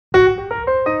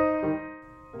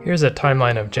Here's a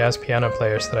timeline of jazz piano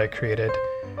players that I created,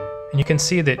 and you can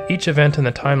see that each event in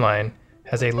the timeline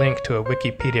has a link to a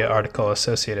Wikipedia article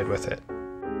associated with it.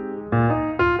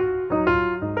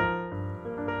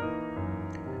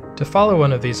 To follow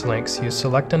one of these links, you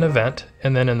select an event,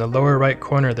 and then in the lower right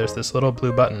corner there's this little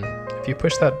blue button. If you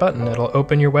push that button, it'll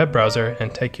open your web browser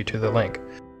and take you to the link.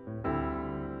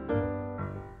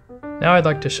 Now I'd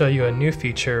like to show you a new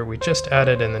feature we just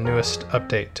added in the newest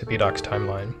update to BEEDOCS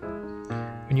Timeline.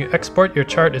 When you export your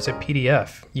chart as a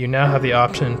PDF, you now have the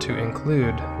option to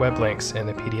include web links in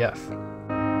the PDF.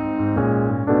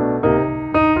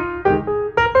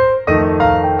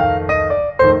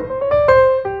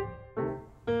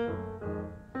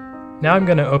 Now I'm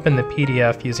going to open the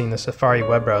PDF using the Safari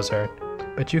web browser,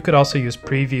 but you could also use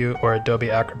Preview or Adobe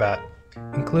Acrobat,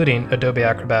 including Adobe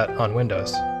Acrobat on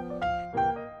Windows.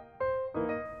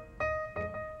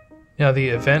 Now the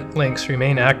event links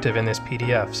remain active in this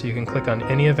PDF, so you can click on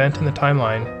any event in the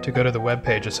timeline to go to the web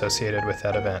page associated with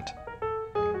that event.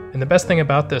 And the best thing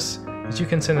about this is you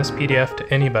can send this PDF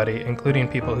to anybody, including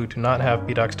people who do not have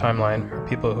BEEDOCS Timeline or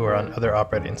people who are on other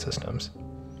operating systems.